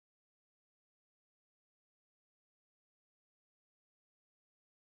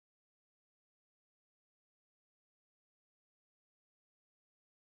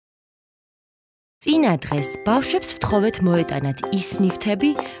წინა დღეს ბავშვებს ვთხოვეთ მოეტანათ ის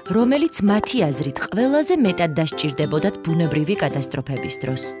ნივთები, რომელიც მათი აზრით ყველაზე მეტად დასჭირდებოდათ ბუნებრივი კატასტროფების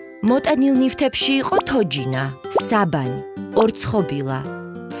დროს. მოტანილ ნივთებში იყო თოჯინა, საბანი, ორცხობილა,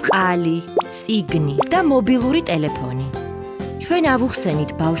 წყალი, წიგნი და მობილური ტელეფონი. ჩვენ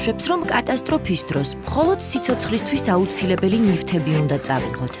ავუხსენით ბავშვებს, რომ კატასტროფის დროს მხოლოდ სიცოცხლისთვის აუცილებელი ნივთები უნდა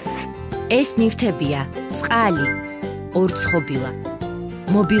წავიღოთ. ეს ნივთებია წყალი, ორცხობილა,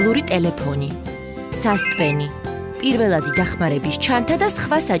 მობილური ტელეფონი, სასტვენი, პირველადი დახმარების ჩანთა და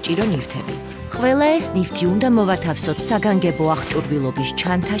სხვა საჭირო ნივთები. ყველა ეს ნივთი უნდა მოვათავსოთ საგანგებო აღჭურვილობის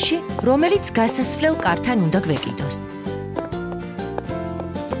ჩანთაში, რომელიც გასასვლელ კართან უნდა გვეკიდოს.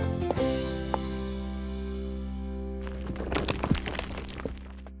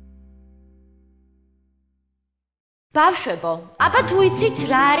 ბავშვებო, აბა თუ იცით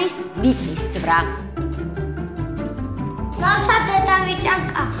რა არის მიწისძვრა? როცა დედამიწა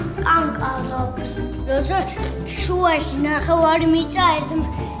კანკარობს, როცა შუაში ნახევარი მიწა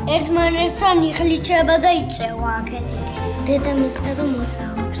ერთმანეთთან იხლიჩება და იწევა აქეთ-იქ. დედამიწა რომ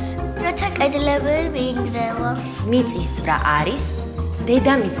მოძრაობს, როცა კედლები ვინგრევა. მიწისძვრა არის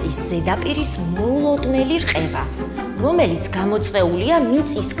დედამიწის ზედაპირის მოულოდნელი რყევა, რომელიც გამოწვეულია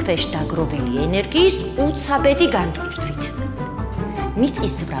მიწის ქვეშ დაგროვილი ენერგიის უცაბედი განტვირთვით.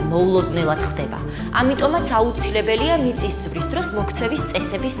 მიწისძვრა მოულოდნელად ხდება, ამიტომაც აუცილებელია მიწისძვრის დროს მოქცევის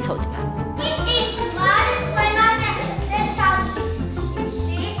წესების ცოდნა. მიწისძვრა არის ყველაზე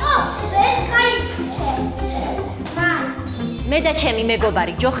წესასწაული, ვერ გაიქცე. მე და ჩემი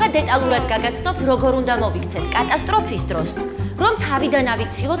მეგობარი ჯოხა დეტალურად გაგაცნობთ, როგორ უნდა მოვიქცეთ კატასტროფის დროს, რომ თავიდან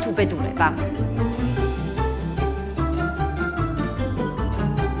ავიცილოთ უბედურება.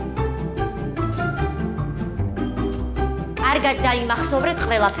 კარგად დაიმახსოვრეთ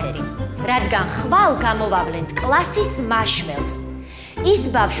ყველაფერი, რადგან ხვალ გამოვავლენთ კლასის მაშველს. ის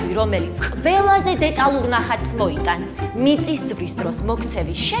ბავშვი, რომელიც ყველაზე დეტალურ ნახატს მოიტანს მიწისძვრის დროს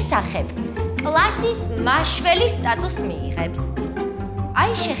მოქცევის შესახებ, კლასის მაშველის სტატუსს მიიღებს.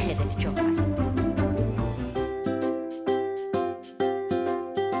 აი შეხედეთ ჯოხას.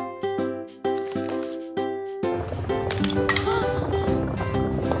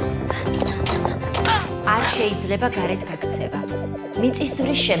 არ შეიძლება გარეთ გაქცევა.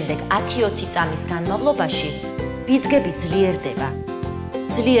 მიწისძვრის შემდეგ 10-20 წამის განმავლობაში ბიძგები ძლიერდება.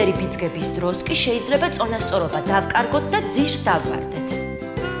 ძლიერი ბიძგების დროს კი შეიძლება წონასწორობა დავკარგოთ და ძირს დავვარდეთ.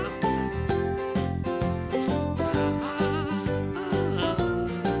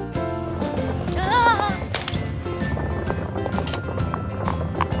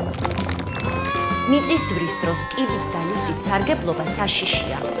 მიწისძვრის დროს კიბით და ლიფტით სარგებლობა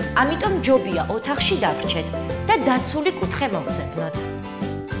საშიშია, ამიტომ ჯობია ოთახში დავრჩეთ და დაცული კუთხე მოვძებნოთ.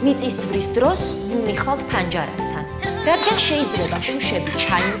 მიწისძვრის დროს ნუ მიხვალთ ფანჯარასთან, რადგან შეიძლება შუშები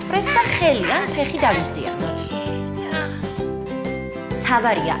ჩაიმტვრეს და ხელი ან ფეხი დავიზიანოთ.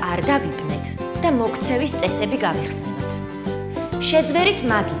 თავარია არ დავიბნეთ და მოქცევის წესები გავიხსენოთ. შეძვერით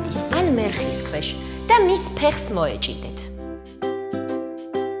მაგიდის ან მერხის ქვეშ და მის ფეხს მოეჭიდეთ.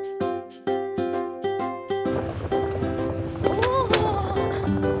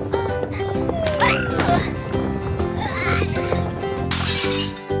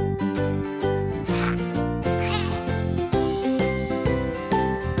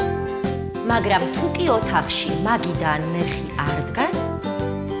 მაგრამ თუ კი ოთახში მაგიდა ან მერხი არ დგას,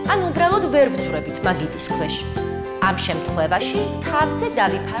 ან უბრალოდ ვერ ვძვრებით მაგიდის ქვეშ, ამ შემთხვევაში თავზე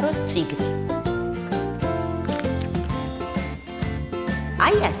დავიფაროთ წიგნი.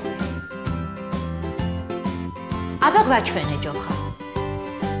 აი ასე. აბა გვაჩვენე ჯოხა.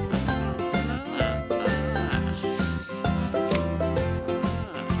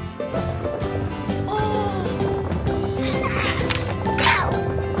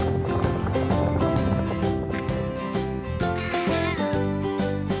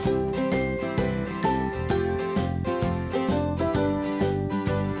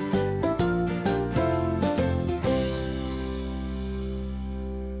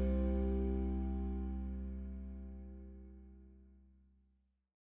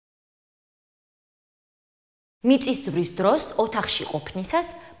 მიწისძვრის დროს ოთახში ყოფნისას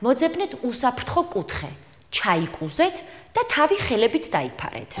მოძებნეთ უსაფრთხო კუთხე, ჩაიკუზეთ და თავი ხელებით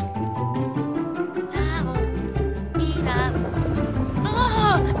დაიფარეთ.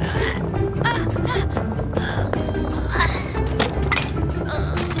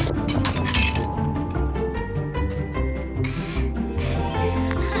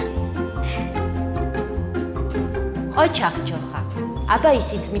 ოჩახ ჯოხა, აბა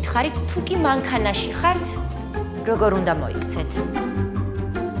ისიც მითხარით, თუ კი მანქანაში ხართ, როგორ უნდა მოიქცეთ?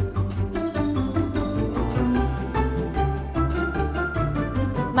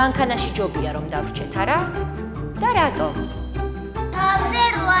 მანქანაში ჯობია რომ დავრჩეთ, არა? და რატო? თავზე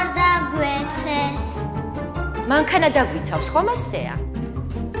რო არ დაგვეცეს. მანქანა დაგვიცავს ხომ ასეა?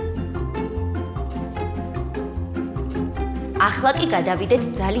 ახლა კი გადავიდეთ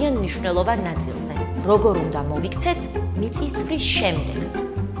ძალიან მნიშვნელოვან ნაწილზე. როგორ უნდა მოვიქცეთ მიწისძვრის შემდეგ?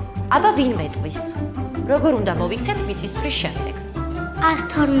 აბა ვინ მეტყვის? როგორ უნდა მოვიქცეთ მიწისძვრის შემდეგ?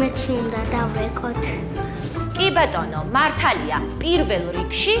 112-ში უნდა დავრეკოთ. კი ბატონო, მართალია, პირველ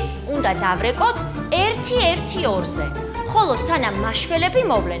რიგში უნდა დავრეკოთ 1-1-2-ზე. ხოლო სანამ მაშველები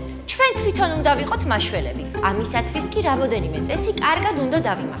მოვლენ, ჩვენ თვითონ უნდა ვიყოთ მაშველები. ამისათვის კი რამოდენიმე წესი კარგად უნდა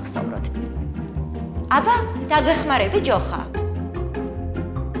დავიმახსოვროთ. აბა, დაგვეხმარები ჯოხა.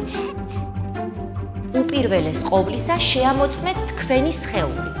 უპირველეს ყოვლისა შეამოწმეთ თქვენი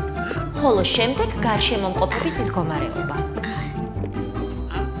სხეული, ხოლო შემდეგ გარშემომყოფების მდგომარეობა.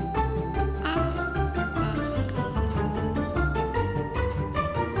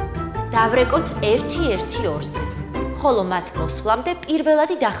 დავრეკოთ 1-1-2-ზე, ხოლო მათ მოსვლამდე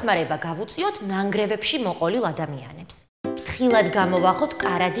პირველადი დახმარება გავუწიოთ ნანგრევებში მოყოლილ ადამიანებს. ფრთხილად გამოვახოთ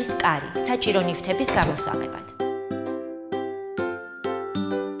კარადის კარი, საჭირო ნივთების გამოსაღებად.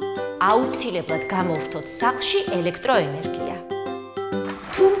 აუცილებლად გამოვთოთ სახლში ელექტროენერგია.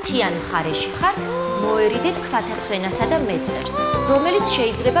 თუ მთიან მხარეში ხართ, მოერიდეთ ქვათაცვენასა და მეწყერს, რომელიც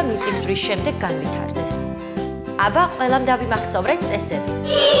შეიძლება მიწისძვრის შემდეგ განვითარდეს. აბა, ყველამ დავიმახსოვრეთ წესები.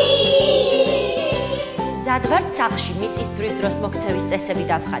 მზად ვართ სახლში მიწისძვრის დროს მოქცევის წესები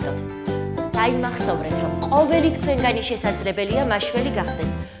დავხატოთ. დაიმახსოვრეთ, რომ ყოველი თქვენგანი შესაძლებელია მაშველი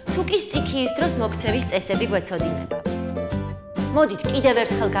გახდეს, თუ კი სტიქიის დროს მოქცევის წესები გვეცოდინება. მოდით კიდევ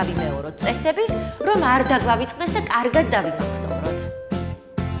ერთხელ გავიმეოროთ წესები, რომ არ დაგვავიწყდეს და კარგად დავიმახსოვროთ.